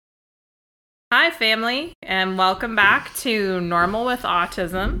Hi, family, and welcome back to Normal with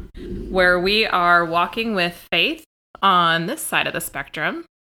Autism, where we are walking with Faith on this side of the spectrum.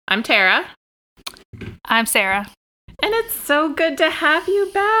 I'm Tara. I'm Sarah. And it's so good to have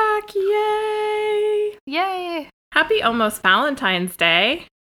you back. Yay! Yay! Happy almost Valentine's Day.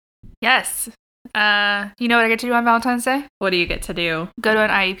 Yes. You know what I get to do on Valentine's Day? What do you get to do? Go to an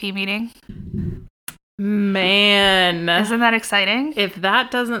IEP meeting. Man. Isn't that exciting? If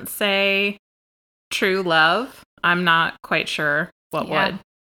that doesn't say true love, I'm not quite sure what would.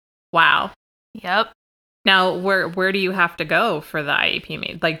 Wow. Yep. Now, where do you have to go for the IEP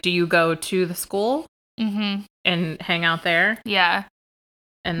meeting? Like, do you go to the school and hang out there? Yeah.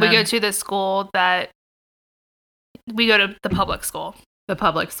 And we go to the school we go to the public school. The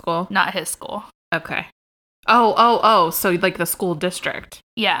public school? Not his school. Okay. Oh. So, like, the school district.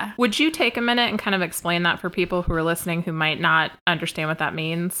 Yeah. Would you take a minute and kind of explain that for people who are listening who might not understand what that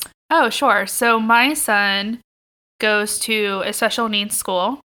means? Oh, sure. So my son goes to a special needs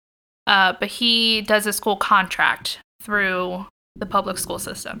school, but he does a school contract through the public school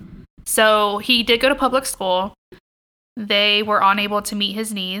system. So he did go to public school. They were unable to meet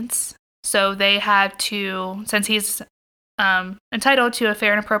his needs. So they had to, since he's entitled to a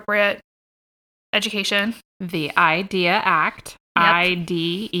fair and appropriate education. The IDEA Act. Yep.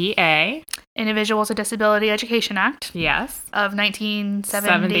 IDEA. Individuals with Disability Education Act. Yes. Of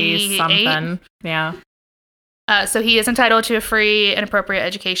 1978. 70 something. Yeah. So he is entitled to a free and appropriate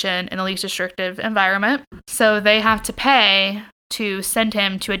education in the least restrictive environment. So they have to pay to send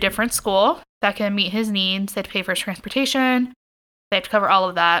him to a different school that can meet his needs. They have to pay for his transportation. They have to cover all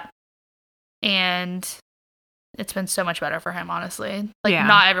of that. And it's been so much better for him, honestly.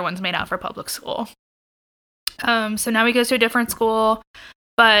 Not everyone's made out for public school. So now he goes to a different school,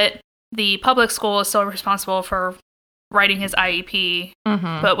 but the public school is still responsible for writing his IEP,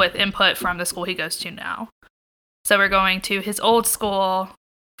 but with input from the school he goes to now. So we're going to his old school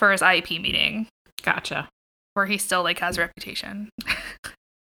for his IEP meeting. Gotcha. Where he still has a reputation.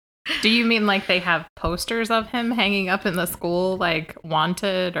 Do you mean like they have posters of him hanging up in the school, like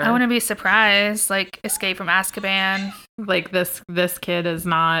wanted? Or I wouldn't be surprised. Like Escape from Azkaban. Like this kid is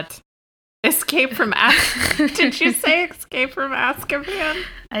not Escape from Azkaban. Did you say Escape from Azkaban?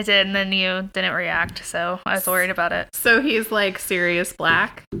 I did, and then you didn't react, so I was worried about it. So he's like Sirius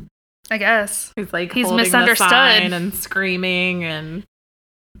Black? I guess. He's holding misunderstood the sign and screaming and...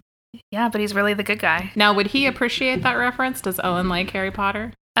 Yeah, but he's really the good guy. Now, would he appreciate that reference? Does Owen like Harry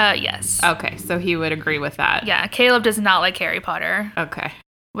Potter? Yes. Okay, so he would agree with that. Yeah, Caleb does not like Harry Potter. Okay.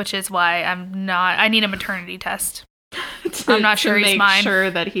 Which is why I need a maternity test. I'm not sure he's mine. To make sure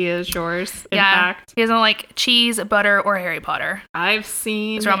that he is yours, in fact. He doesn't like cheese, butter, or Harry Potter.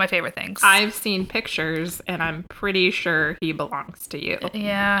 Those are all my favorite things. I've seen pictures, and I'm pretty sure he belongs to you.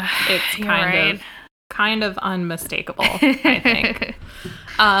 Yeah. It's kind of unmistakable, I think.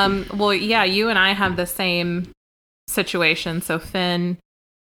 Well, yeah, you and I have the same situation. So Finn,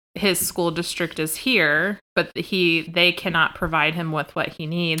 his school district is here, but they cannot provide him with what he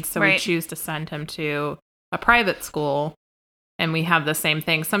needs. So we choose to send him to a private school, and we have the same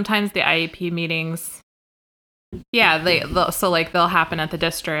thing. Sometimes the IEP meetings, they'll happen at the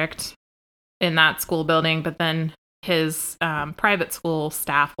district in that school building, but then his private school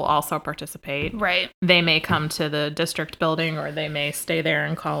staff will also participate. Right. They may come to the district building, or they may stay there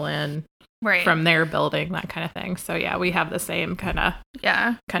and call in from their building, that kind of thing. So yeah, we have the same kind of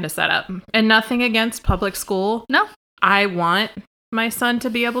setup. And nothing against public school. No. I want my son to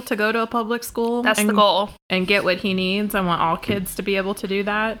be able to go to a public school. That's the goal. And get what he needs. I want all kids to be able to do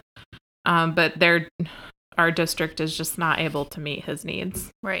that. But our district is just not able to meet his needs.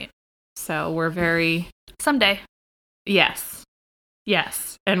 Right. So we're very... Someday. Yes.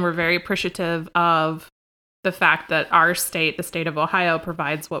 And we're very appreciative of the fact that our state, the state of Ohio,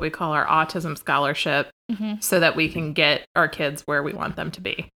 provides what we call our autism scholarship so that we can get our kids where we want them to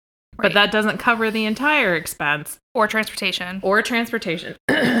be. But that doesn't cover the entire expense. Or transportation.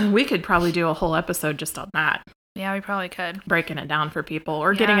 We could probably do a whole episode just on that. Yeah, we probably could. Breaking it down for people.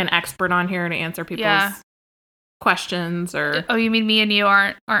 Or getting an expert on here to answer people's questions. Or Oh, you mean me and you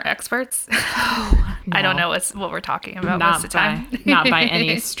aren't experts? No. I don't know what we're talking about most of the time. Not by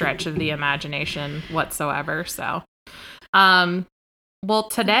any stretch of the imagination whatsoever. So, well,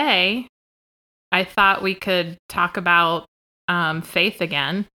 today I thought we could talk about faith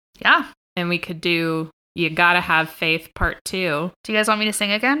again. Yeah. And we could do You Gotta Have Faith Part 2. Do you guys want me to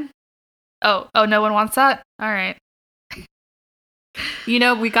sing again? Oh, no one wants that? All right.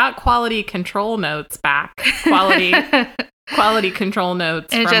 We got quality control notes back. Quality control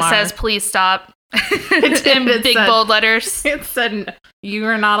notes. And it just says, please stop. In big bold letters. It said, you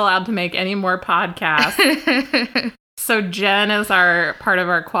are not allowed to make any more podcasts. So Jen is part of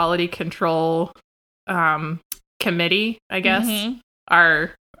our quality control committee, I guess. Mm-hmm.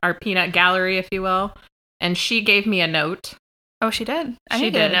 Our peanut gallery, if you will. And she gave me a note. Oh, she did? I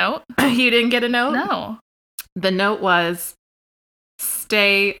didn't get a note. You didn't get a note? No. The note was,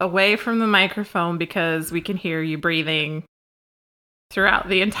 stay away from the microphone because we can hear you breathing throughout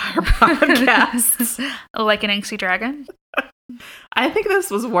the entire podcast. Like an angsty dragon? I think this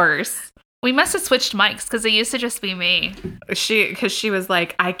was worse. We must have switched mics because it used to just be me. Because she was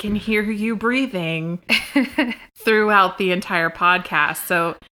like, I can hear you breathing throughout the entire podcast.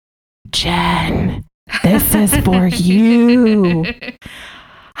 So, Jen, this is for you.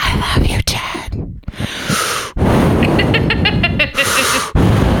 I love you, Jen.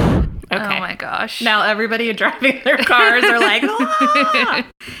 Okay. Oh my gosh. Now everybody driving their cars are like, ah!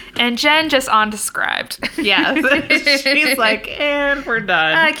 And Jen just undescribed. Yes. She's like, and we're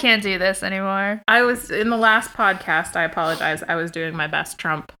done. I can't do this anymore. I was, in the last podcast, I apologize, I was doing my best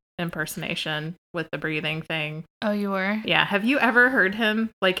Trump impersonation with the breathing thing. Oh, you were? Yeah. Have you ever heard him?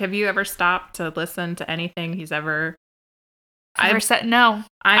 Like, have you ever stopped to listen to anything he's ever... No.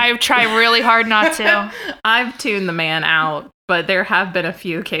 I've tried really hard not to. I've tuned the man out, but there have been a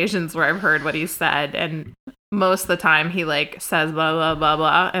few occasions where I've heard what he said, and most of the time he like says blah blah blah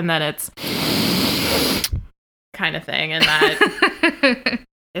blah, and then it's kind of thing, and that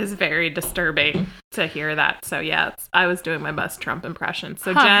is very disturbing to hear that. So yeah, I was doing my best Trump impression.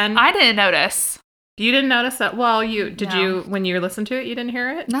 So Jen, I didn't notice. You didn't notice that? Well, you when you listened to it, you didn't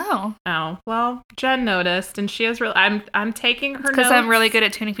hear it? No. Oh, well, Jen noticed, and she is really. I'm taking her notes because I'm really good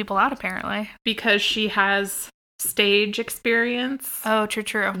at tuning people out, apparently. Because she has stage experience. Oh,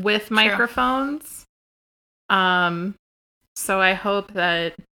 true. With microphones. So I hope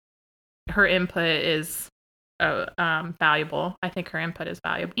that her input is valuable. I think her input is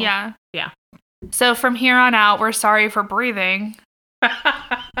valuable. Yeah. Yeah. So from here on out, we're sorry for breathing.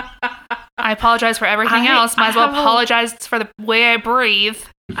 I apologize for everything else. Might as well apologize for the way I breathe.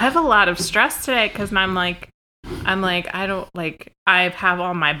 I have a lot of stress today because I have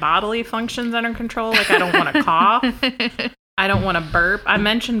all my bodily functions under control. Like, I don't want to cough. I don't want to burp. I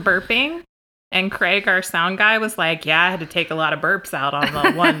mentioned burping, and Craig, our sound guy, was like, yeah, I had to take a lot of burps out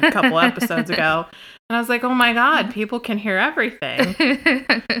on the couple episodes ago. And I was like, oh my God, people can hear everything.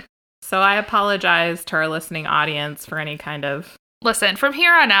 So I apologize to our listening audience for any kind of... Listen, from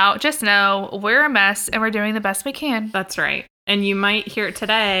here on out, just know we're a mess and we're doing the best we can. That's right. And you might hear it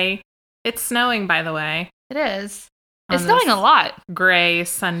today. It's snowing, by the way. It is. It's snowing a lot. Gray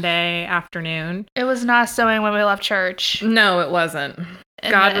Sunday afternoon. It was not snowing when we left church. No, it wasn't.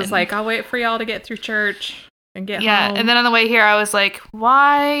 God was like, I'll wait for y'all to get through church and get home. Yeah, and then on the way here, I was like,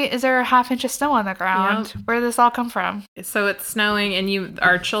 why is there a half inch of snow on the ground? Yep. Where did this all come from? So it's snowing, and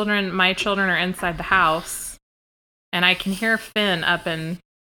my children are inside the house. And I can hear Finn up in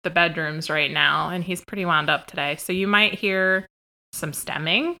the bedrooms right now, and he's pretty wound up today. So you might hear some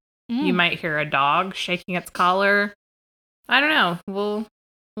stemming. You might hear a dog shaking its collar. I don't know.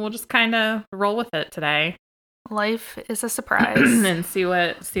 We'll just kind of roll with it today. Life is a surprise. And see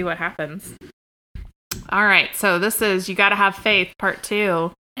what happens. All right. So this is You Gotta Have Faith, part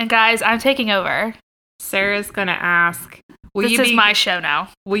 2. And guys, I'm taking over. Sarah's going to ask. This is my show now.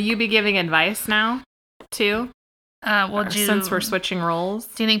 Will you be giving advice now, too? Since we're switching roles.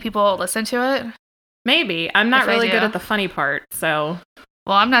 Do you think people listen to it? Maybe. I'm not really good at the funny part, so...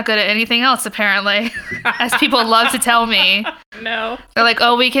 Well, I'm not good at anything else, apparently, as people love to tell me. No. They're like,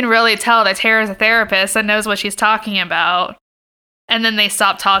 oh, we can really tell that Tara's a therapist and knows what she's talking about. And then they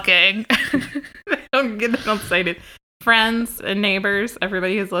stop talking. They don't say it. Friends and neighbors,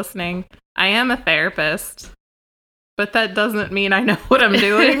 everybody who's listening, I am a therapist, but that doesn't mean I know what I'm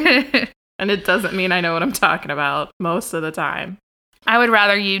doing. And it doesn't mean I know what I'm talking about most of the time. I would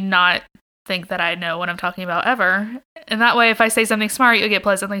rather you not think that I know what I'm talking about ever. And that way, if I say something smart, you'll get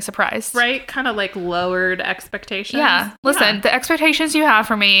pleasantly surprised. Right? Kind of like lowered expectations. Yeah. Listen, the expectations you have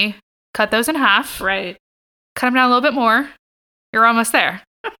for me, cut those in half. Right. Cut them down a little bit more. You're almost there.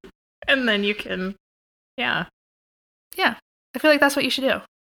 And then you can, yeah. Yeah. I feel like that's what you should do.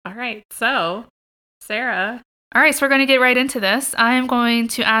 All right. So, Sarah... All right, so we're going to get right into this. I am going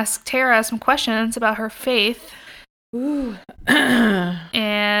to ask Tara some questions about her faith. Ooh.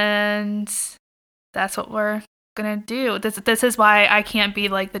 And that's what we're going to do. This is why I can't be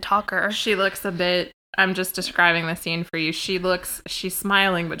like the talker. She looks a bit, I'm just describing the scene for you. She's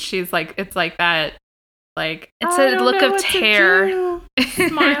smiling, but she's like, it's like that, like, it's a look of terror.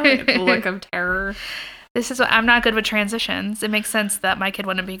 Smiling, the look of terror. This is what I'm not good with transitions. It makes sense that my kid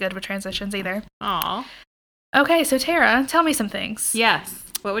wouldn't be good with transitions either. Aw. Okay, so Tara, tell me some things. Yes.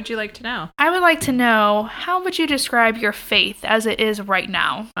 What would you like to know? I would like to know, how would you describe your faith as it is right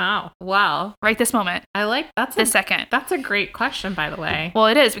now? Oh, wow. Right this moment. I like this second. That's a great question, by the way. Well,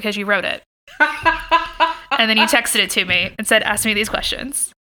 it is because you wrote it. And then you texted it to me and said, ask me these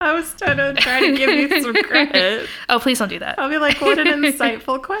questions. I was trying to give you some credit. Oh, please don't do that. I'll be like, what an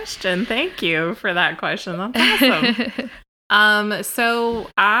insightful question. Thank you for that question. That's awesome. So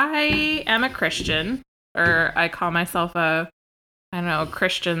I am a Christian, or I call myself a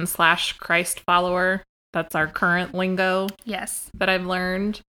Christian / Christ follower. That's our current lingo. Yes. That I've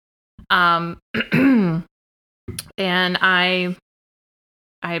learned. And I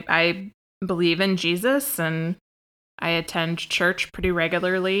believe in Jesus, and I attend church pretty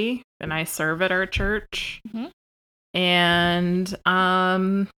regularly, and I serve at our church. Mm-hmm. And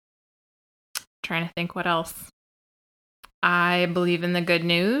trying to think what else. I believe in the good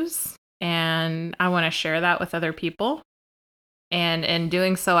news, and I want to share that with other people. And in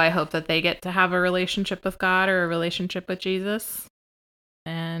doing so, I hope that they get to have a relationship with God or a relationship with Jesus.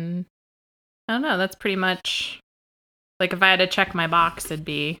 And I don't know, that's pretty much, like, if I had to check my box, it'd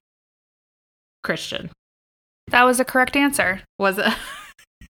be Christian. That was the correct answer. Was it?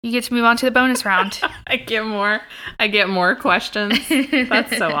 You get to move on to the bonus round. I get more questions.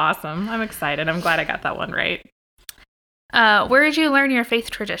 That's so awesome. I'm excited. I'm glad I got that one right. Where did you learn your faith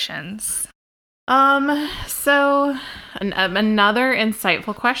traditions? So another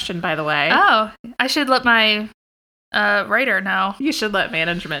insightful question, by the way. Oh, I should let my writer know. You should let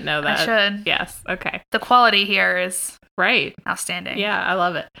management know that. I should. Yes. Okay. The quality here is right. Outstanding. Yeah, I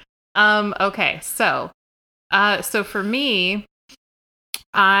love it. Okay. So for me,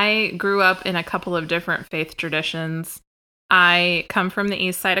 I grew up in a couple of different faith traditions. I come from the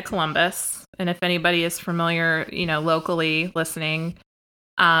east side of Columbus, and if anybody is familiar, locally listening,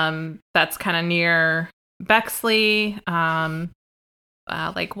 that's kind of near Bexley,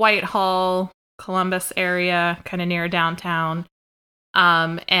 like Whitehall, Columbus area, kind of near downtown.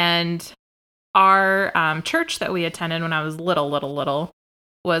 And our church that we attended when I was little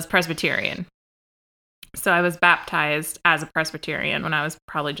was Presbyterian. So I was baptized as a Presbyterian when I was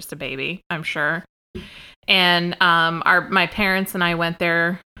probably just a baby, I'm sure. And my parents and I went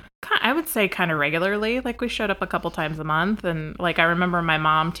there, I would say kind of regularly. Like, we showed up a couple times a month. And like, I remember my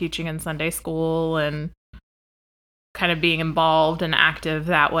mom teaching in Sunday school and kind of being involved and active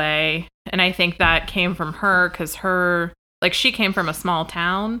that way. And I think that came from her, because she came from a small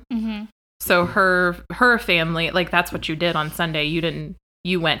town. Mm-hmm. So her family, like, that's what you did on Sunday.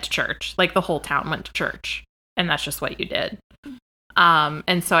 You went to church. Like, the whole town went to church, and that's just what you did.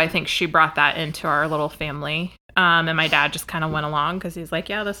 And so I think she brought that into our little family. And my dad just kind of went along because he's like,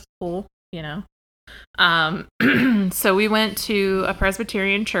 yeah, this is cool, So we went to a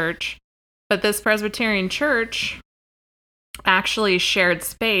Presbyterian church, but this Presbyterian church actually shared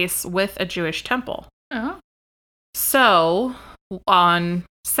space with a Jewish temple. Oh. So on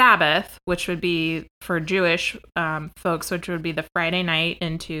Sabbath, which would be for Jewish folks, which would be the Friday night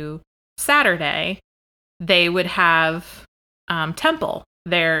into Saturday, they would have temple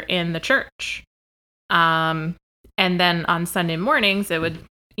there in the church. And then on Sunday mornings, it would,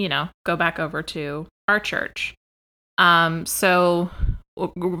 go back over to our church. So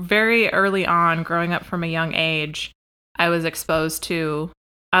very early on, growing up from a young age, I was exposed to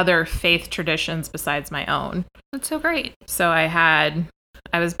other faith traditions besides my own. That's so great. So I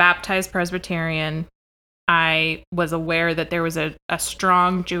was baptized Presbyterian. I was aware that there was a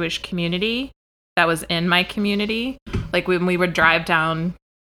strong Jewish community that was in my community. Like, when we would drive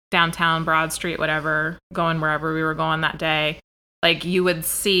downtown, Broad Street, whatever, going wherever we were going that day, like, you would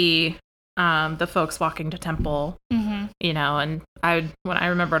see the folks walking to temple, mm-hmm. And I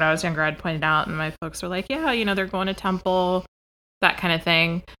remember when I was younger, I'd pointed out, and my folks were like, yeah, they're going to temple, that kind of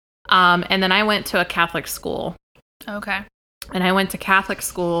thing. And then I went to a Catholic school. Okay. And I went to Catholic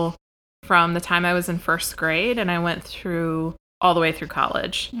school from the time I was in first grade, and I went through all the way through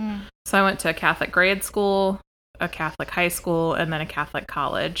college. Mm. So I went to a Catholic grade school, a Catholic high school, and then a Catholic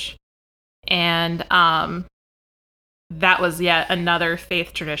college. And that was yet another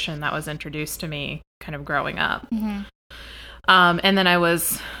faith tradition that was introduced to me kind of growing up. Mm-hmm. And then I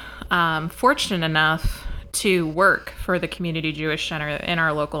was fortunate enough to work for the Community Jewish Center in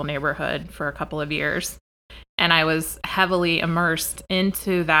our local neighborhood for a couple of years. And I was heavily immersed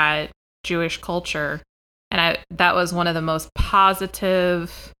into that Jewish culture. And that was one of the most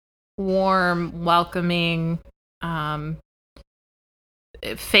positive, warm, welcoming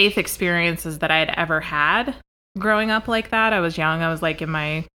faith experiences that I had ever had growing up like that. I was young. I was like in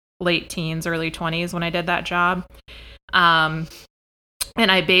my late teens, early 20s when I did that job. And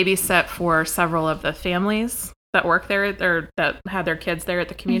I babysat for several of the families that work there or that had their kids there at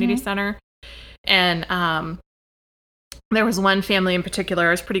the community center. And there was one family in particular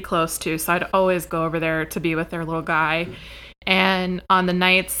I was pretty close to, so I'd always go over there to be with their little guy. And on the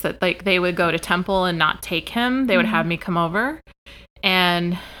nights that like they would go to temple and not take him, they would have me come over.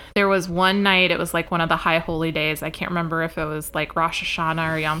 And there was one night, it was like one of the high holy days. I can't remember if it was like Rosh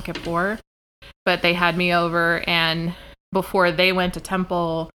Hashanah or Yom Kippur, but they had me over, and before they went to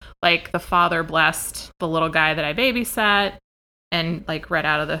temple, like the father blessed the little guy that I babysat and like read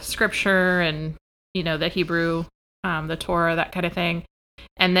out of the scripture and, you know, the Hebrew, the Torah, that kind of thing.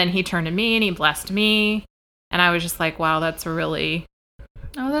 And then he turned to me and he blessed me. And I was just like, wow, that's a really...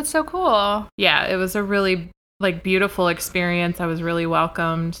 Oh, that's so cool. Yeah, it was a really like beautiful experience. I was really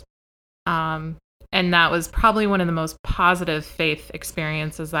welcomed. And that was probably one of the most positive faith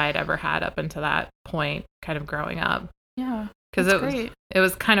experiences I had ever had up until that point, kind of growing up. Yeah. Because it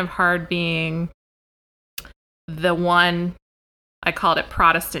was kind of hard being the one, I called it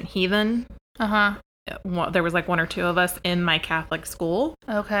Protestant heathen. There was like one or two of us in my Catholic school.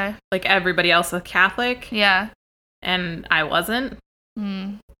 Okay. Like everybody else was Catholic. Yeah. And I wasn't.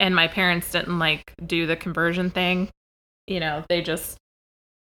 And my parents didn't like do the conversion thing. You know, they just,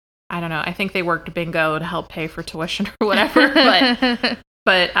 I don't know. I think they worked bingo to help pay for tuition or whatever.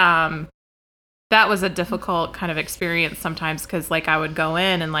 but that was a difficult kind of experience sometimes because like I would go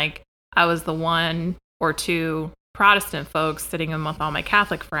in and like I was the one or two Protestant folks sitting in with all my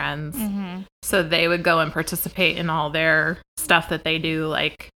Catholic friends. So they would go and participate in all their stuff that they do,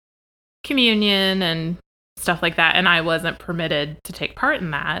 like communion and stuff like that. And I wasn't permitted to take part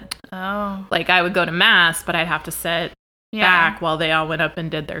in that. Oh. Like I would go to mass, but I'd have to sit back while they all went up and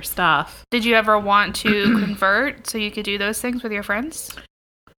did their stuff. Did you ever want to convert so you could do those things with your friends?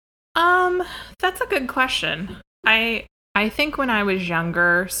 That's a good question. I think when I was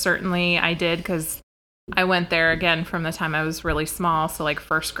younger, certainly I did, because I went there again from the time I was really small, so like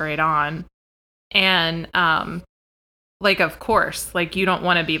first grade on. And like of course, like you don't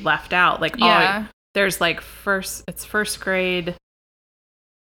want to be left out. Like there's like first grade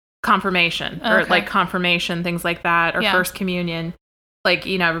confirmation or like confirmation, things like that, or first communion. Like,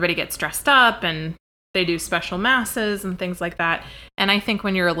 you know, everybody gets dressed up and they do special masses and things like that. And I think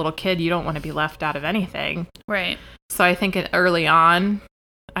when you're a little kid, you don't want to be left out of anything. Right. So I think early on,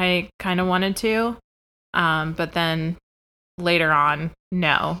 I kind of wanted to. But then later on,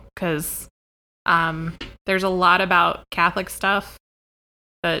 no. Because there's a lot about Catholic stuff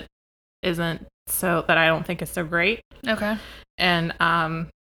that that I don't think is so great. Okay. And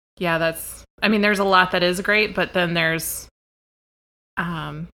there's a lot that is great, but then there's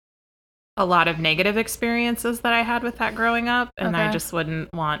a lot of negative experiences that I had with that growing up, and I just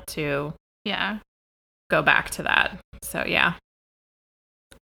wouldn't want to go back to that. So yeah.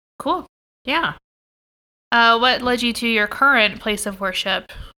 Cool. Yeah. What led you to your current place of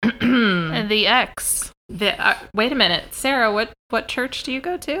worship? The X. Wait a minute, Sarah, what church do you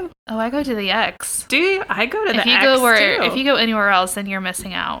go to? Oh, I go to the X. Do you? I go to the X too. If you go anywhere else, then you're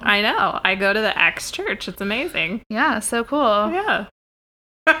missing out. I know. I go to the X church. It's amazing. Yeah, so cool. Yeah.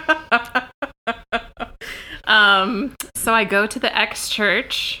 So I go to the X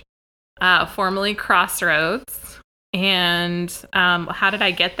church, formerly Crossroads. And how did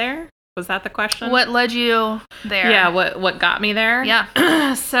I get there? Was that the question? What led you there? Yeah, what got me there?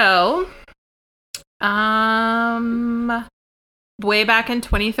 Yeah. So, way back in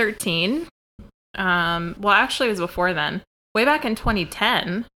 2013, well, actually it was before then. Way back in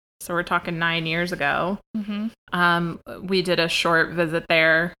 2010, so we're talking 9 years ago, we did a short visit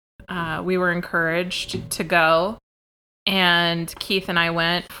there. We were encouraged to go, and Keith and I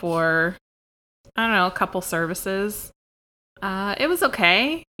went for, I don't know, a couple services. It was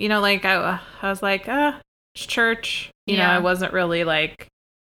okay. You know, like I was like, it's church. You know, I wasn't really like,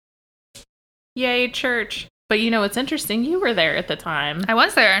 yay, church. But you know, it's interesting. You were there at the time. I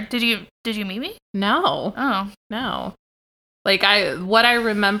was there. Did you meet me? No. Oh. No. Like what I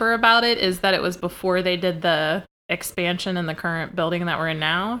remember about it is that it was before they did the expansion in the current building that we're in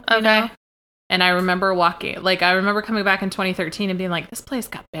now. Okay. Know? And I remember I remember coming back in 2013 and being like, this place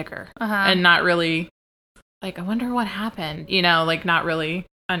got bigger. And not really, like, I wonder what happened, you know, like not really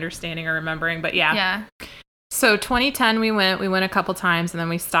understanding or remembering, but yeah. Yeah. So 2010 we went a couple times and then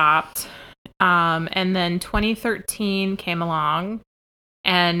we stopped. And then 2013 came along,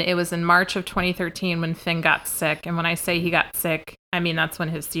 and it was in March of 2013 when Finn got sick. And when I say he got sick, I mean, that's when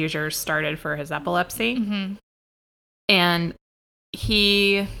his seizures started for his epilepsy. And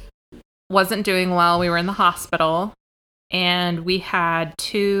he wasn't doing well. We were in the hospital, and we had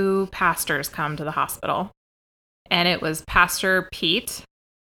 2 pastors come to the hospital. And it was Pastor Pete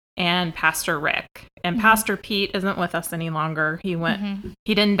and Pastor Rick. And Pastor Pete isn't with us any longer. He went,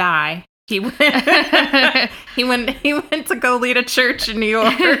 he didn't die. He went, he went to go lead a church in New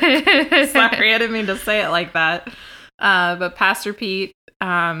York. Sorry, I didn't mean to say it like that. But Pastor Pete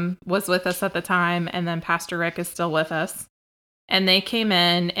was with us at the time, and then Pastor Rick is still with us. And they came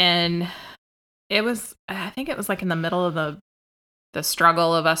in, and I think it was like in the middle of the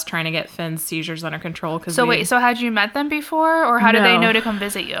struggle of us trying to get Finn's seizures under control. So had you met them before, or how did they know to come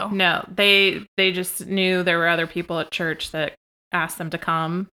visit you? No, they just knew there were other people at church that asked them to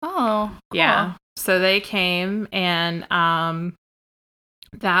come. Oh, cool. Yeah. So they came, and that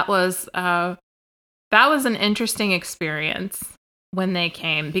was an interesting experience when they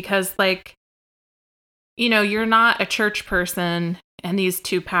came, because, like, you know, you're not a church person, and these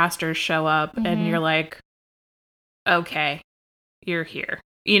 2 pastors show up, and you're like, okay, you're here.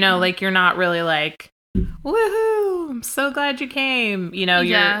 You know, like, you're not really like, woohoo, I'm so glad you came. You know,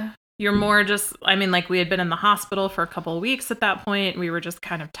 you're more just, I mean, like, we had been in the hospital for a couple of weeks at that point. We were just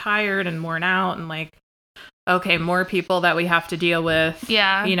kind of tired and worn out, and like, okay, more people that we have to deal with.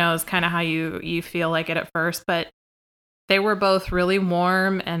 Yeah. You know, is kind of how you feel like it at first. But they were both really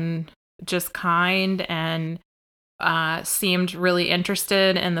warm and just kind, and seemed really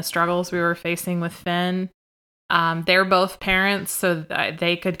interested in the struggles we were facing with Finn. They're both parents, so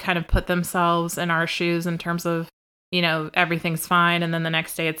they could kind of put themselves in our shoes in terms of, you know, everything's fine, and then the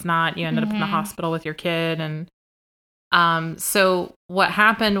next day it's not. You ended up in the hospital with your kid. And so what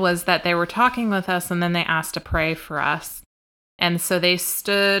happened was that they were talking with us, and then they asked to pray for us. And so they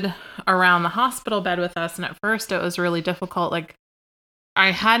stood around the hospital bed with us, and at first it was really difficult. Like,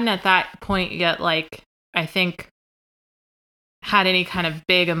 I hadn't at that point yet, like, I think, had any kind of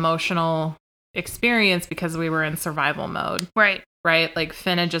big emotional experience because we were in survival mode. Right. Like,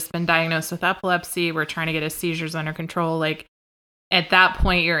 Finn had just been diagnosed with epilepsy. We're trying to get his seizures under control. Like, at that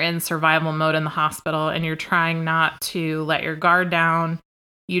point, you're in survival mode in the hospital, and you're trying not to let your guard down.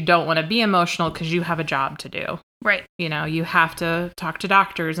 You don't want to be emotional because you have a job to do. Right. You know, you have to talk to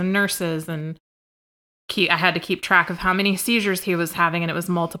doctors and nurses, and I had to keep track of how many seizures he was having, and it was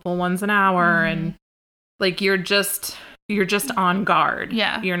multiple ones an hour. And like, you're just on guard.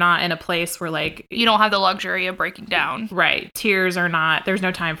 Yeah. You're not in a place where, like, you don't have the luxury of breaking down. Right. Tears are not, there's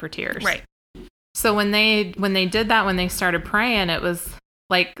no time for tears. Right. So when they did that, when they started praying, it was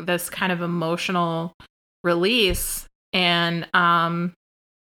like this kind of emotional release. And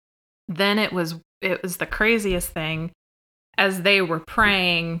then it was the craziest thing. As they were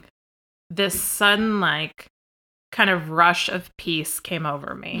praying, this sudden, like, kind of rush of peace came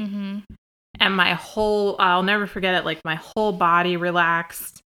over me. And I'll never forget it, like, my whole body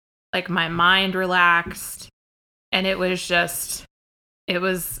relaxed, like, my mind relaxed. And it was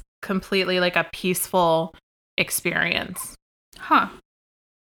completely like a peaceful experience.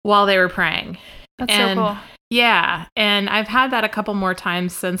 While they were praying. That's so cool. Yeah. And I've had that a couple more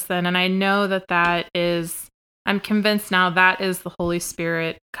times since then. And I know I'm convinced now that is the Holy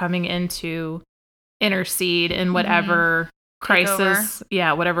Spirit coming in to intercede in whatever crisis,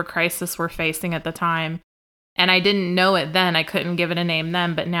 whatever crisis we're facing at the time. And I didn't know it then. I couldn't give it a name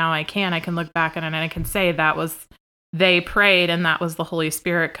then, but now I can. I can look back at it and I can say they prayed, and that was the Holy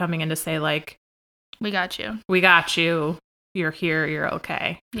Spirit coming in to say, like, we got you. You're here. You're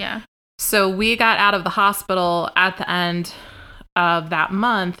okay. Yeah. So we got out of the hospital at the end of that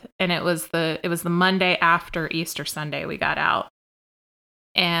month, and it was the Monday after Easter Sunday we got out.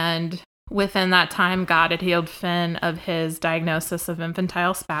 And within that time, God had healed Finn of his diagnosis of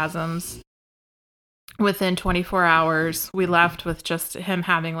infantile spasms. Within 24 hours, we left with just him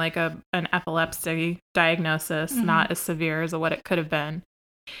having, like, an epilepsy diagnosis, not as severe as what it could have been.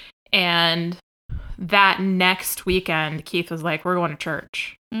 And that next weekend, Keith was like, we're going to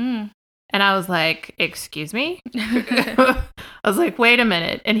church. And I was like, excuse me? I was like, wait a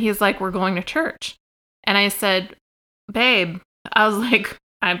minute. And he's like, we're going to church. And I said, babe, I was like,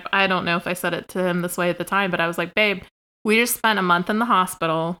 I don't know if I said it to him this way at the time, but I was like, babe, we just spent a month in the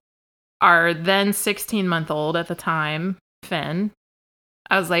hospital. Our then 16-month-old at the time, Finn,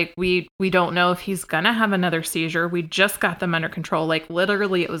 I was like, we don't know if he's going to have another seizure. We just got them under control. Like,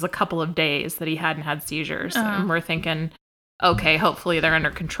 literally, it was a couple of days that he hadn't had seizures. And we're thinking, okay, hopefully they're under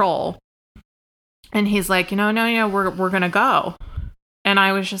control. And he's like, no, we're going to go. And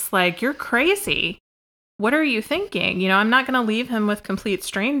I was just like, you're crazy. What are you thinking? I'm not going to leave him with complete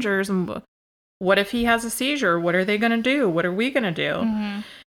strangers. And what if he has a seizure? What are they going to do? What are we going to do?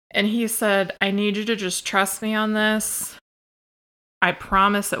 And he said, I need you to just trust me on this. I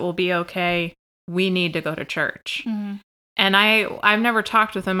promise it will be okay. We need to go to church. And I've never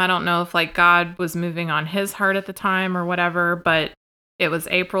talked with him. I don't know if like God was moving on his heart at the time or whatever, but it was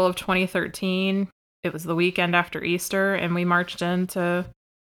April of 2013. It was the weekend after Easter, and we marched into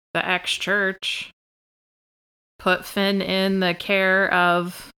the ex-church, put Finn in the care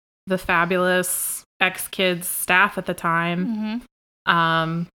of the fabulous ex-kids staff at the time,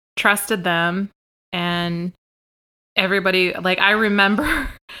 trusted them, and everybody, like, I remember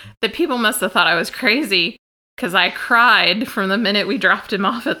that people must have thought I was crazy because I cried from the minute we dropped him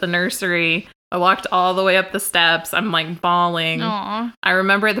off at the nursery. I walked all the way up the steps. I'm like bawling. Aww. I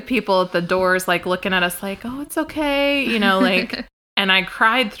remember the people at the doors like looking at us like, oh, it's okay. You know, like, and I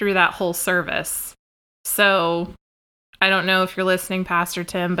cried through that whole service. So I don't know if you're listening, Pastor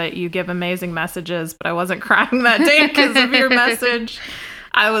Tim, but you give amazing messages, but I wasn't crying that day because of your message.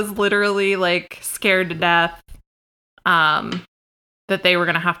 I was literally like scared to death that they were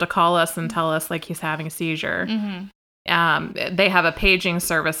going to have to call us and tell us like he's having a seizure. They have a paging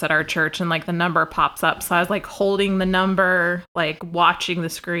service at our church and like the number pops up. So I was like holding the number, like watching the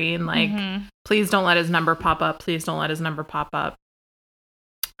screen, like, please don't let his number pop up. Please don't let his number pop up.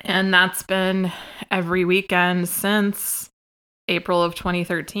 And that's been every weekend since April of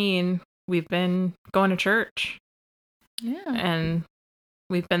 2013. We've been going to church. Yeah. And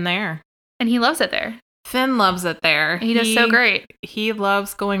we've been there. And he loves it there. Finn loves it there. He does so great. He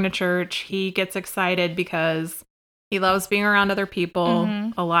loves going to church. He gets excited because he loves being around other people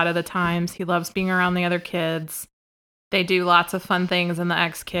a lot of the times. He loves being around the other kids. They do lots of fun things in the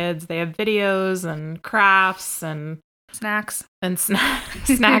ex-kids. They have videos and crafts and snacks. And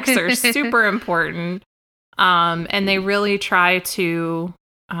snacks are super important. And they really try to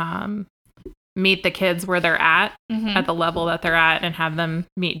meet the kids where they're at the level that they're at, and have them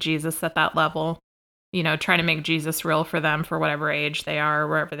meet Jesus at that level. You know, try to make Jesus real for them for whatever age they are,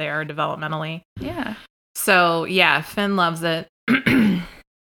 wherever they are developmentally. Yeah. So yeah, Finn loves it.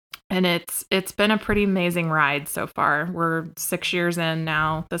 And it's been a pretty amazing ride so far. We're 6 years in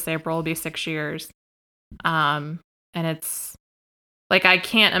now. This April will be 6 years. And it's like, I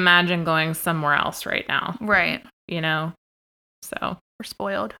can't imagine going somewhere else right now. Right. You know? So we're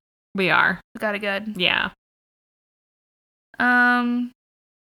spoiled. We are. We got it good. Yeah.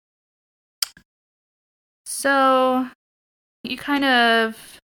 So you so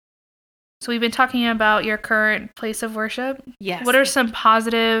we've been talking about your current place of worship. Yes. What are some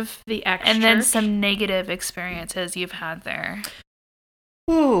positive the ex and then some negative experiences you've had there?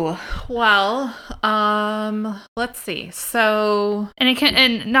 Ooh, well, let's see. So,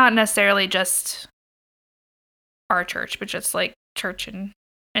 and not necessarily just our church, but just like church in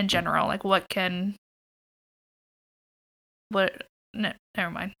general. Like no,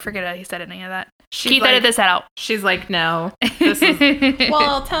 never mind. Forget it. He said any of that. Keith, edit this out. She's like, no. This is, well,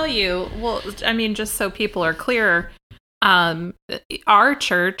 I'll tell you. Well, I mean, just so people are clear, our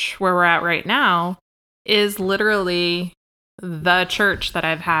church, where we're at right now, is literally the church that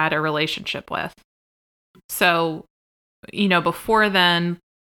I've had a relationship with. So, you know, before then,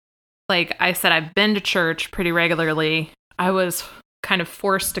 like I said, I've been to church pretty regularly. I was kind of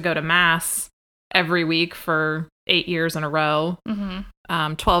forced to go to mass every week for 8 years in a row,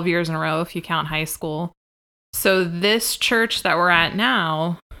 12 years in a row if you count high school. So this church that we're at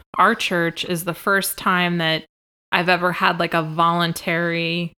now, our church, is the first time that I've ever had like a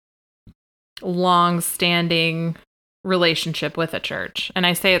voluntary, long-standing relationship with a church. And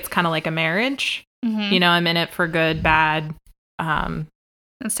I say it's kind of like a marriage. You know, I'm in it for good, bad, and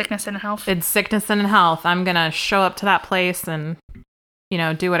sickness and health. It's sickness and health. I'm going to show up to that place and, you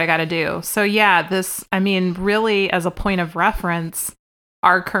know, do what I got to do. So yeah, really as a point of reference,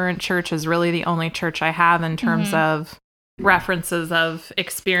 our current church is really the only church I have in terms of references of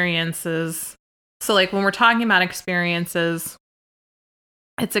experiences. So like when we're talking about experiences,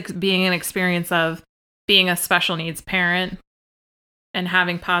 it's being an experience of being a special needs parent and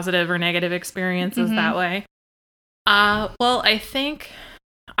having positive or negative experiences that way. Well, I think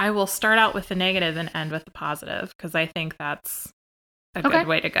I will start out with the negative and end with the positive, because I think that's a good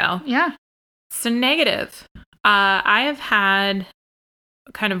way to go. Yeah. So negative. I have had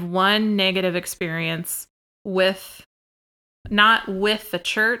kind of one negative experience not with the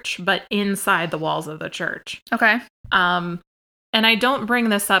church, but inside the walls of the church. Okay. And I don't bring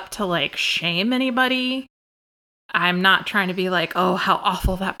this up to like shame anybody. I'm not trying to be like, oh, how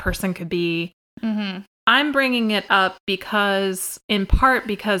awful that person could be. I'm bringing it up in part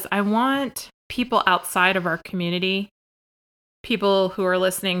because I want people outside of our community, people who are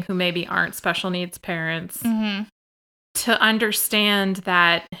listening who maybe aren't special needs parents, to understand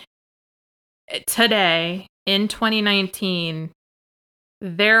that today, in 2019,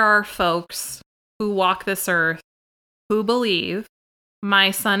 there are folks who walk this earth who believe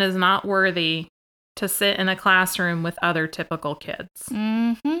my son is not worthy to sit in a classroom with other typical kids.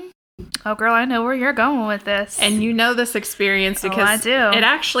 Mm-hmm. Oh, girl, I know where you're going with this. And you know this experience because I do. It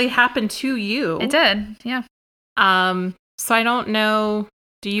actually happened to you. It did, yeah. So I don't know.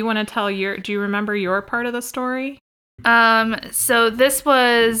 Do you want to tell do you remember your part of the story? So this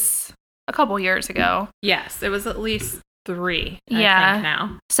was a couple years ago. Yes, it was at least 3, I think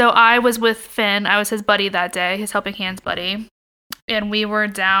now. So I was with Finn. I was his buddy that day, his helping hands buddy. And we were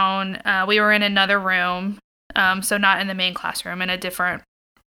we were in another room. So not in the main classroom, in a different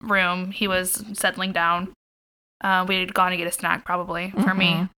room. He was settling down. We had gone to get a snack probably for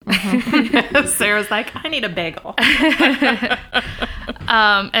me. Mm-hmm. Sarah's like, I need a bagel.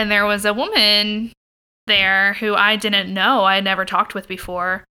 And there was a woman there who I didn't know. I had never talked with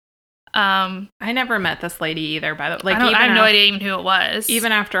before. I never met this lady either, by the way. Like, I have no idea even who it was.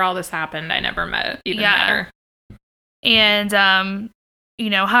 Even after all this happened, I never met her. And,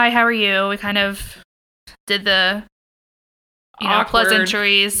 hi, how are you? We kind of did the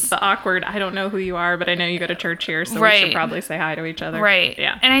pleasantries. The awkward, I don't know who you are, but I know you go to church here, so we should probably say hi to each other. Right.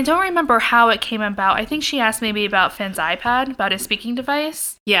 Yeah. And I don't remember how it came about. I think she asked maybe about Finn's iPad, about his speaking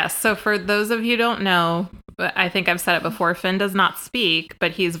device. Yes. So for those of you who don't know, I think I've said it before, Finn does not speak,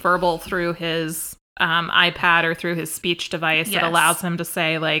 but he's verbal through his iPad or through his speech device. Yes. That allows him to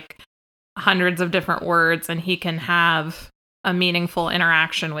say like hundreds of different words, and he can have a meaningful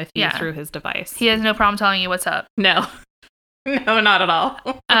interaction with you through his device. He has no problem telling you what's up. No. No, not at all.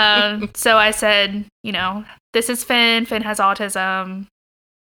 So I said, this is Finn. Finn has autism.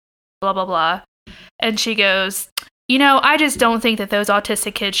 Blah, blah, blah. And she goes, I just don't think that those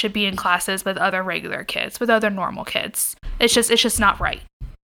autistic kids should be in classes with other regular kids, with other normal kids. It's just not right.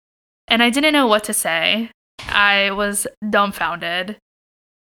 And I didn't know what to say. I was dumbfounded.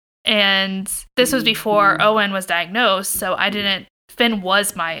 And this was before Owen was diagnosed, so Finn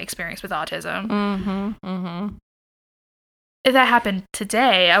was my experience with autism. Mm-hmm, mm-hmm. If that happened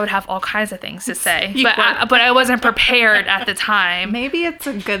today, I would have all kinds of things to say, but I wasn't prepared at the time. Maybe it's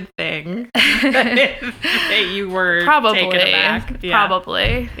a good thing that you were taken aback. Yeah.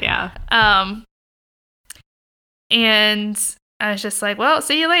 Probably. Yeah. And I was just like, well,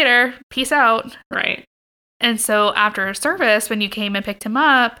 see you later. Peace out. Right. And so after service, when you came and picked him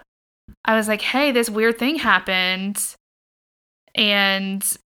up, I was like, hey, this weird thing happened. And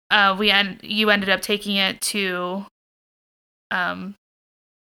you ended up taking it to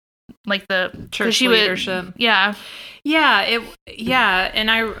like the church leadership. And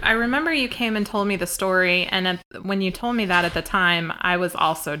I remember you came and told me the story, and when you told me that at the time, I was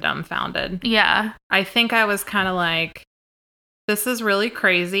also dumbfounded. Yeah. I think I was kind of like, this is really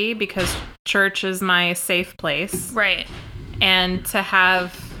crazy because church is my safe place. Right. And to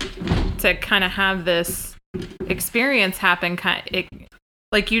kind of have this experience happen,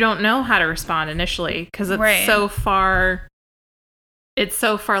 like you don't know how to respond initially because it's so far. It's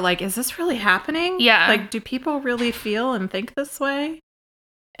so far like, is this really happening? Yeah. Like, do people really feel and think this way?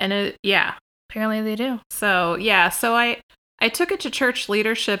 And apparently they do. So, so I took it to church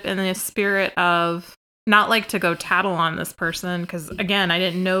leadership in the spirit of not like to go tattle on this person. Because again, I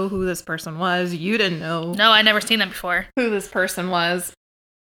didn't know who this person was. You didn't know. No, I'd never seen them before. Who this person was.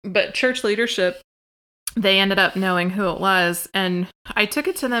 But church leadership, they ended up knowing who it was. And I took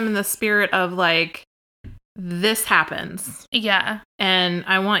it to them in the spirit of like, this happens. Yeah. And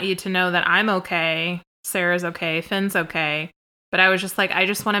I want you to know that I'm okay. Sarah's okay. Finn's okay. But I was just like, I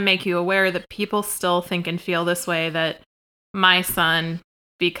just want to make you aware that people still think and feel this way, that my son,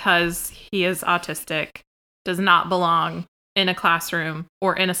 because he is autistic, does not belong in a classroom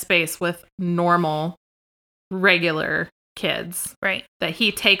or in a space with normal, regular kids. Right. That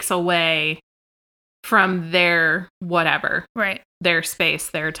he takes away from their whatever. Right. Their space,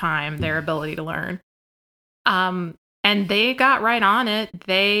 their time, their ability to learn. And they got right on it.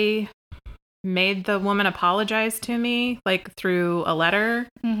 They made the woman apologize to me, like through a letter,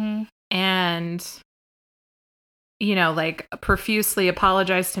 and, like profusely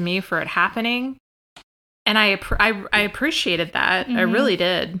apologized to me for it happening. And I appreciated that. I really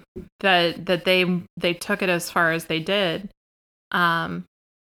did. That they took it as far as they did. But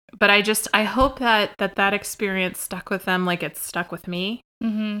I hope that experience stuck with them like it's stuck with me.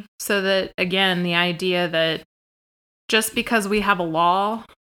 So that, again, the idea that just because we have a law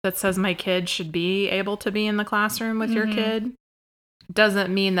that says my kid should be able to be in the classroom with your kid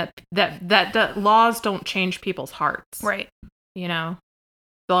doesn't mean that laws don't change people's hearts. Right. The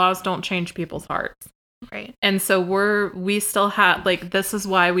laws don't change people's hearts. Right. And so we still have, like, this is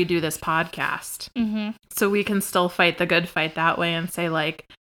why we do this podcast. So we can still fight the good fight that way and say, like,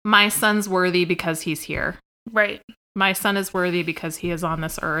 my son's worthy because he's here. Right. My son is worthy because he is on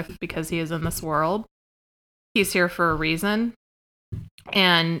this earth, because he is in this world. He's here for a reason.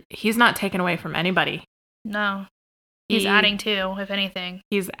 And he's not taken away from anybody. No. He's adding to, if anything.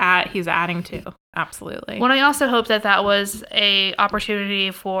 He's adding to. Absolutely. Well, I also hope that was a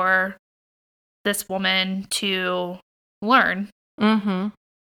opportunity for this woman to learn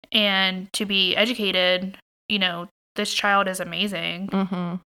and to be educated. You know, this child is amazing.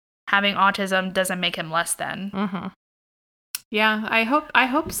 Having autism doesn't make him less than. Yeah, I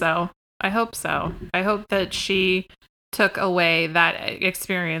hope so. I hope that she took away that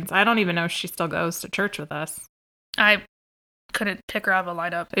experience. I don't even know if she still goes to church with us. I couldn't pick her out of a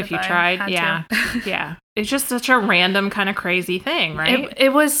lineup if you tried. Yeah. Yeah. It's just such a random kind of crazy thing, right?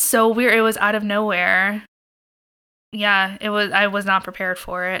 It was so weird. It was out of nowhere. Yeah, it was. I was not prepared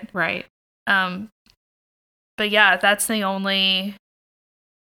for it. Right. But yeah, that's the only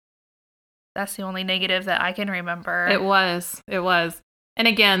negative that I can remember. It was. And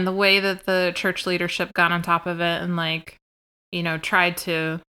again, the way that the church leadership got on top of it and tried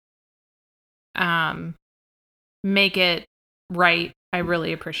to make it right, I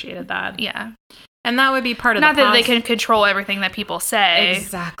really appreciated that. Yeah. And that would be part of not that they can control everything that people say.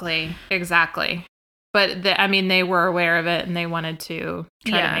 Exactly. But they were aware of it and they wanted to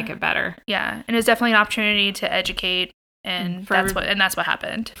try to make it better. Yeah. And it's definitely an opportunity to educate, and that's what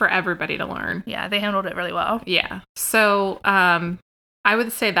happened. For everybody to learn. Yeah, they handled it really well. Yeah. So I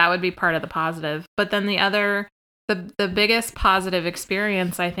would say that would be part of the positive. But then the biggest positive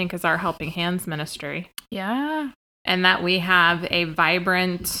experience, I think, is our Helping Hands ministry. Yeah. And that we have a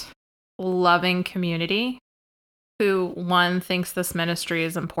vibrant, loving community who, one, thinks this ministry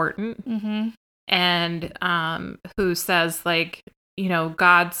is important. And who says,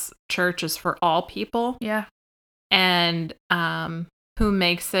 God's church is for all people. Yeah. And who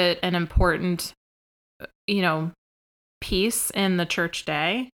makes it an important, piece in the church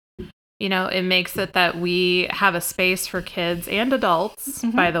day. It makes it that we have a space for kids and adults,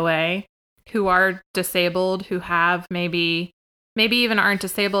 by the way, who are disabled, who have maybe even aren't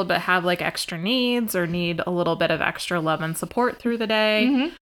disabled, but have extra needs or need a little bit of extra love and support through the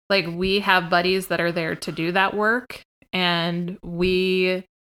day. We have buddies that are there to do that work, and we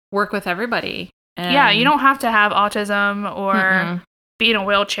work with everybody. And yeah, you don't have to have autism or be in a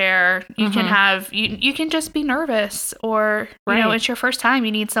wheelchair. You can have you can just be nervous, or it's your first time.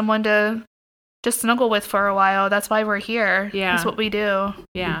 You need someone to just snuggle with for a while. That's why we're here. Yeah, that's what we do.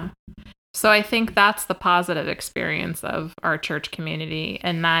 Yeah. So I think that's the positive experience of our church community,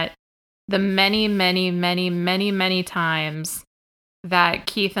 and that the many, many, many, many, many times that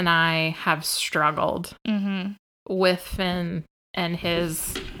Keith and I have struggled with Finn and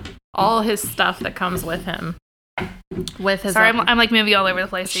all his stuff that comes with him. With his, sorry, I'm moving all over the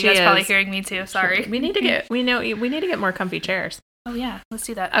place. So you guys are probably hearing me too. Sorry. We need to get more comfy chairs. Oh yeah, let's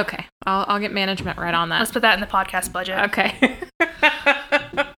do that. Okay, I'll get management right on that. Let's put that in the podcast budget. Okay.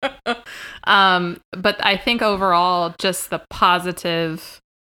 But I think overall, just the positive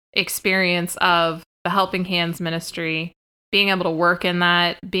experience of the Helping Hands ministry, being able to work in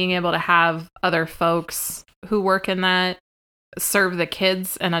that, being able to have other folks who work in that, serve the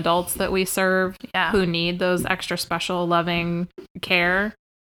kids and adults that we serve, who need those extra special loving care.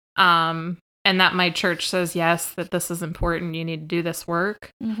 And that my church says, yes, that this is important. You need to do this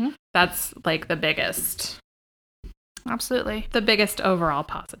work. That's the biggest. Absolutely. The biggest overall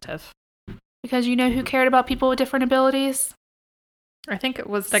positive. Because who cared about people with different abilities? I think it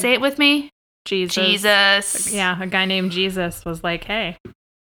was say it with me. Jesus. Yeah, a guy named Jesus was like, hey.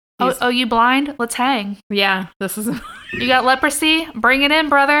 Oh, you blind? Let's hang. Yeah, this is... You got leprosy? Bring it in,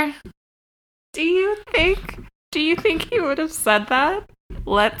 brother. Do you think he would have said that?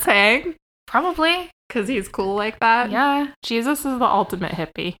 Let's hang? Probably. Because he's cool like that? Yeah. Jesus is the ultimate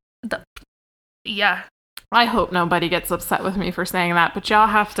hippie. Yeah. I hope nobody gets upset with me for saying that, but y'all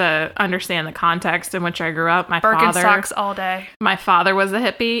have to understand the context in which I grew up. Birkenstocks all day. My father is a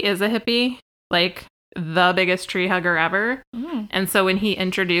hippie, the biggest tree hugger ever. And so when he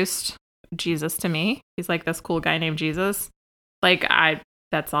introduced Jesus to me, he's like, this cool guy named Jesus.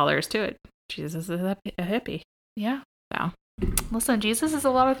 That's all there is to it. Jesus is a hippie. Yeah. So, listen, Jesus is a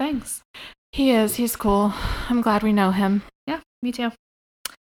lot of things. He is. He's cool. I'm glad we know him. Yeah, me too.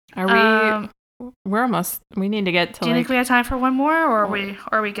 Are we... We're almost... We need to get to... Do you think we have time for one more, or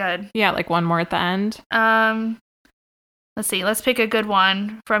are we good? Yeah, one more at the end. Let's see. Let's pick a good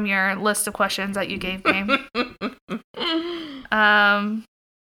one from your list of questions that you gave me.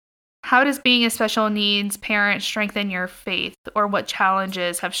 How does being a special needs parent strengthen your faith, or what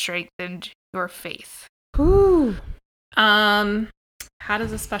challenges have strengthened your faith? Ooh. How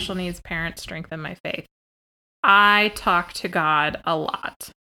does a special needs parent strengthen my faith? I talk to God a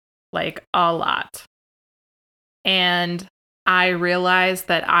lot, like a lot. And I realize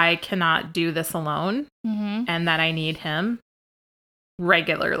that I cannot do this alone Mm-hmm. and that I need him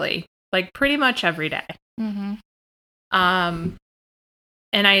regularly, like pretty much every day. Mm-hmm.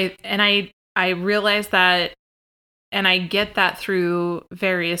 And I realize that, and I get that through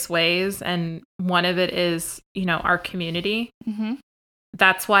various ways. And one of it is, our community. Mm-hmm.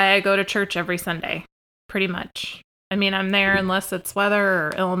 That's why I go to church every Sunday, pretty much. I mean, I'm there unless it's weather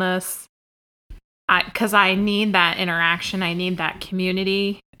or illness. Because I need that interaction. I need that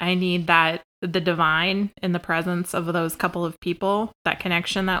community. I need the divine in the presence of those couple of people, that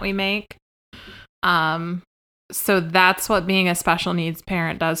connection that we make. So that's what being a special needs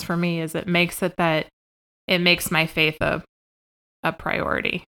parent does for me, is it makes my faith a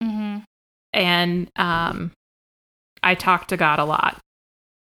priority. Mm-hmm. And I talk to God a lot.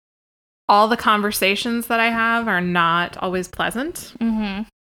 All the conversations that I have are not always pleasant. Mm-hmm.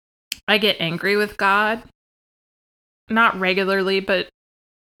 I get angry with God. Not regularly, but,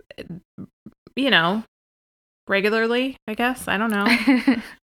 regularly, I guess. I don't know.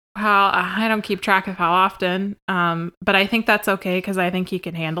 I don't keep track of how often. But I think that's okay because I think he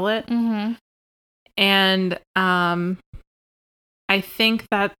can handle it. Mm-hmm. And I think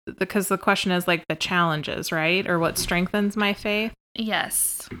that because the question is like the challenges, right? Or what strengthens my faith.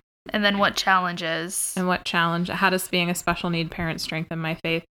 Yes. And then what challenges? And how does being a special need parent strengthen my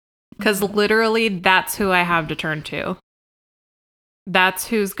faith? Because literally that's who I have to turn to.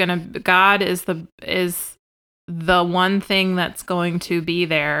 That's God is the one thing that's going to be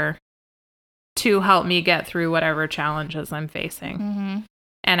there to help me get through whatever challenges I'm facing. Mm-hmm.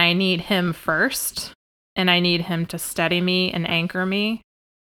 And I need him first, and I need him to steady me and anchor me,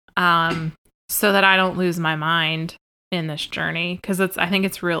 so that I don't lose my mind in this journey. Because I think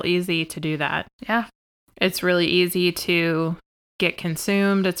it's real easy to do that. Yeah. It's really easy to get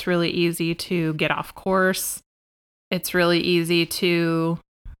consumed. It's really easy to get off course. It's really easy to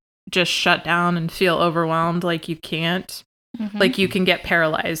just shut down and feel overwhelmed, like you can't. Mm-hmm. Like you can get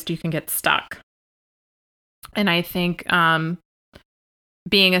paralyzed, you can get stuck. And I think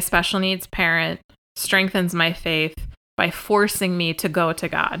being a special needs parent strengthens my faith by forcing me to go to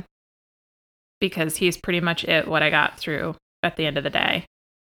God, because he's pretty much what I got through at the end of the day.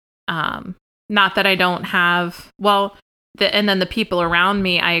 Not that I don't have, and then the people around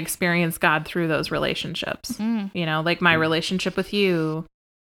me, I experience God through those relationships. Mm. Like my relationship with you,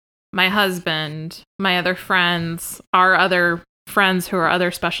 my husband, my other friends, our other friends who are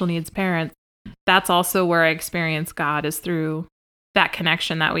other special needs parents. That's also where I experience God, is through that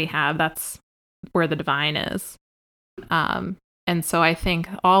connection that we have. That's where the divine is. And so I think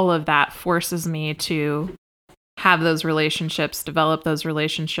all of that forces me to have those relationships, develop those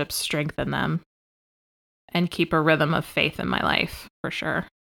relationships, strengthen them, and keep a rhythm of faith in my life, for sure.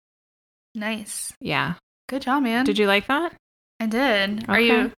 Nice. Yeah. Good job, man. Did you like that? I did. Okay. Are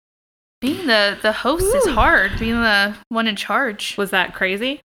you... Being the host is hard. Being the one in charge. Was that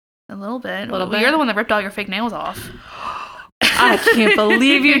crazy? A little bit. Bit? You're the one that ripped all your fake nails off. I can't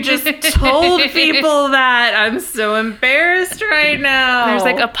believe you just told people that. I'm so embarrassed right now. There's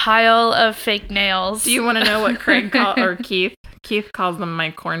like a pile of fake nails. Do you want to know what Craig or Keith calls them?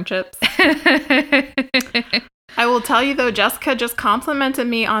 My corn chips. I will tell you though, Jessica just complimented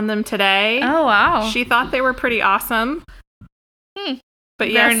me on them today. Oh, wow. She thought they were pretty awesome. But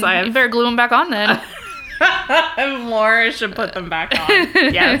You better glue them back on then. Laura should put them back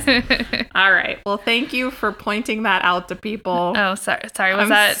on. Yes. All right. Well, thank you for pointing that out to people. Oh, sorry. Was I'm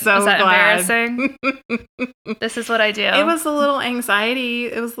that so glad. embarrassing? This is what I do. It was a little anxiety.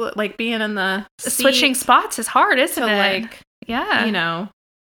 It was like being in the seat switching spots is hard, isn't to it? Yeah.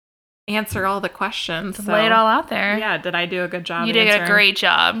 Answer all the questions. So, lay it all out there. Yeah. Did I do a good job? You did a great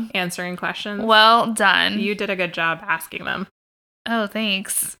job answering questions. Well done. You did a good job asking them. Oh,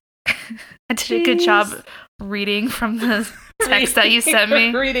 thanks. I did a good job reading from the text that you sent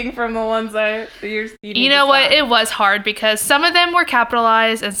me. Reading from the ones you know what? It was hard because some of them were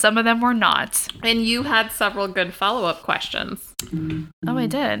capitalized and some of them were not. And you had several good follow-up questions. Oh, I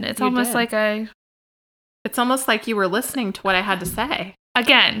did. It's You almost did. It's almost like you were listening to what I had to say.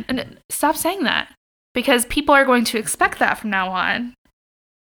 Again, and stop saying that, because people are going to expect that from now on.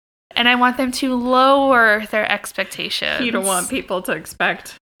 And I want them to lower their expectations. You don't want people to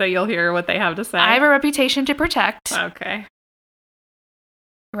expect that you'll hear what they have to say. I have a reputation to protect. Okay.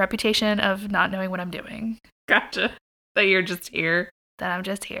 A reputation of not knowing what I'm doing. Gotcha. That you're just here. That I'm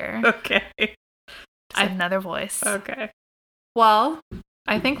just here. Okay. Just another voice. Okay. Well,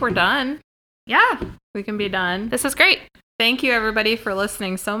 I think we're done. Yeah. We can be done. This is great. Thank you, everybody, for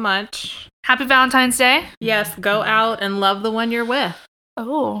listening so much. Happy Valentine's Day. Yes, go out and love the one you're with.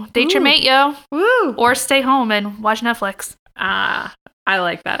 Oh, date your mate, yo. Woo! Or stay home and watch Netflix. I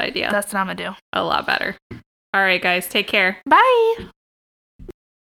like that idea. That's what I'm going to do. A lot better. All right, guys, take care. Bye.